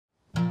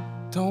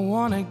Don't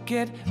wanna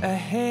get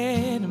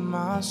ahead of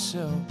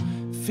myself,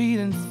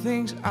 feeling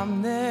things I've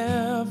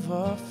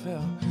never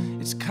felt.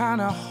 It's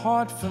kinda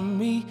hard for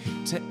me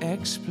to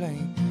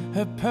explain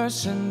her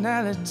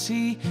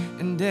personality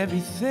and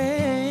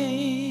everything.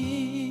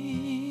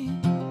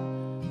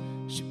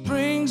 She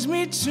brings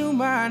me to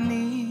my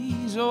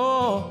knees,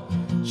 oh,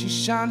 she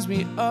shines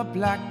me up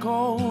like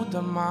gold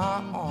on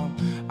my arm.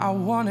 I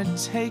wanna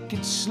take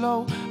it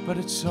slow, but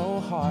it's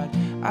so hard.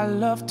 I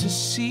love to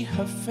see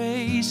her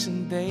face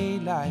in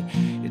daylight.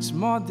 It's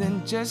more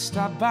than just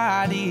our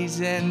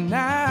bodies at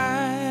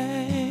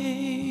night.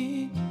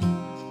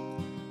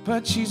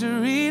 But she's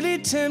really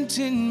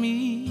tempting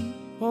me,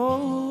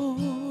 oh.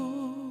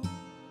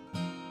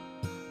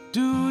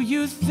 Do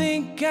you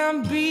think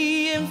I'm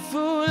being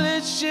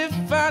foolish if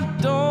I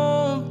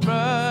don't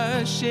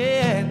brush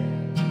it?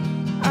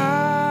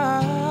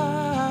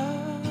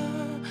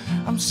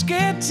 I'm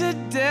scared to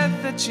death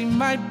that she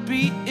might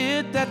be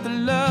it, that the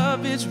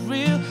love is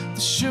real, the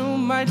shoe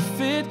might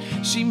fit.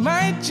 She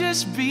might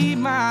just be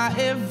my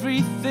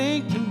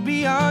everything and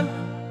beyond,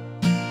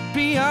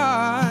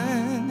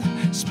 beyond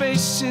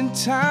space and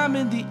time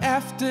in the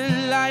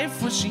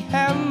afterlife. Will she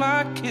have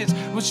my kids?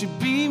 Will she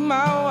be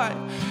my wife?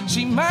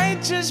 She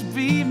might just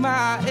be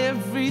my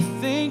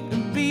everything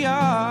and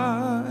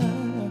beyond.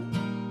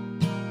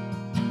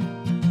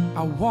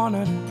 I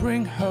wanna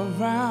bring her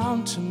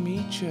round to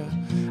meet you.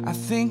 I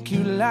think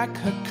you like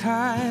her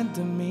kind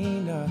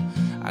demeanor.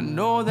 I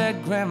know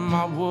that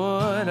grandma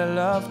would have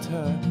loved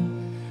her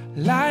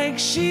like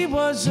she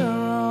was her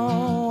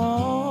own.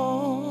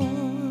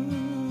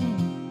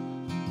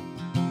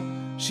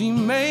 She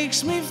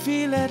makes me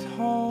feel at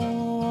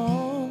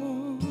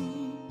home.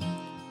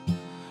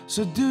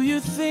 So do you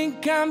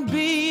think I'm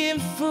being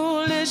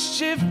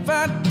foolish if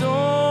I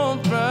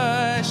don't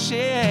brush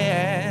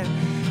it?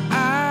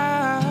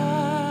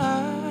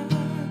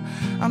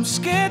 I'm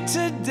scared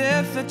to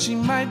death that she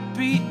might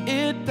be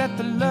it, that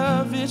the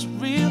love is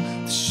real,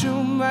 the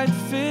shoe might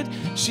fit.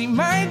 She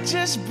might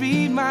just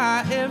be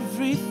my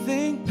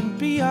everything and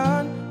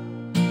beyond,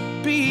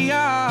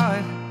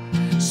 beyond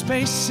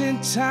space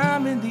and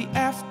time in the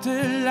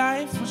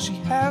afterlife. Will she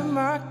have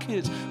my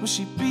kids? Will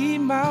she be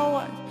my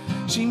wife?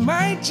 She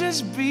might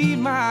just be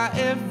my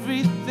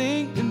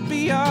everything and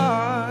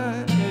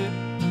beyond.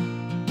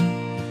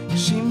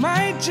 She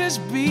might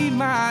just be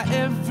my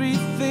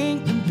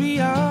everything and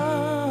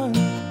beyond.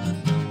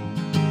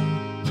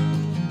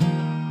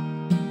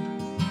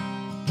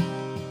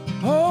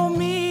 Oh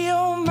me,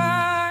 oh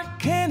my, I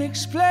can't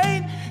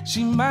explain.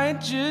 She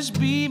might just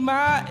be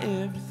my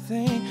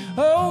everything.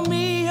 Oh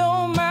me,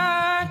 oh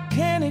my, I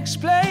can't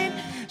explain.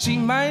 She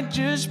might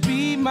just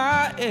be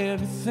my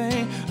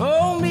everything.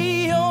 Oh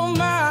me, oh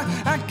my,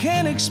 I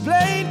can't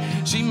explain.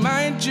 She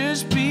might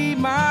just be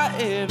my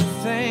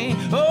everything.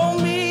 Oh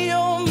me,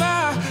 oh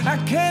my, I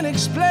can't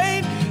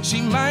explain.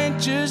 She might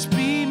just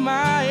be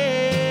my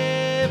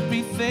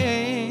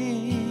everything.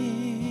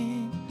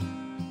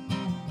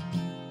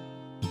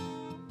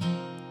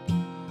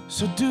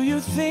 So do you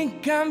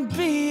think I'm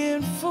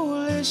being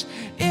foolish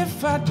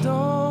if I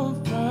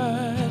don't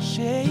brush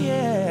it?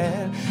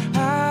 Yeah.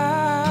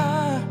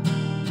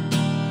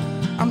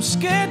 I'm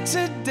scared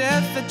to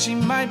death that she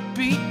might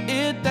be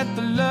it, that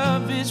the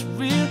love is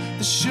real,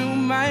 the shoe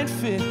might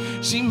fit.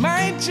 She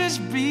might just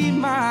be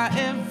my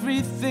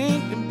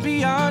everything and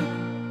beyond,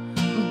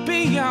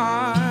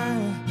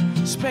 beyond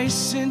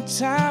space and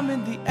time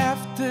in the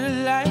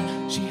afterlife.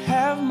 She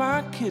have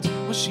my kids,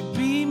 will she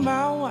be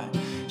my wife?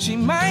 She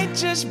might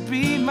just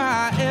be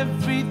my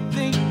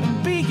everything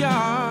and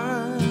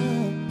beyond.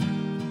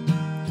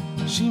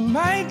 She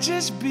might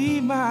just be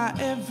my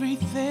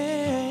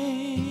everything,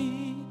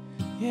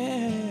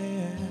 yeah.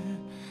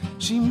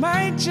 She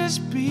might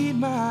just be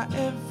my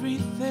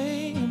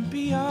everything and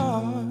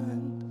beyond.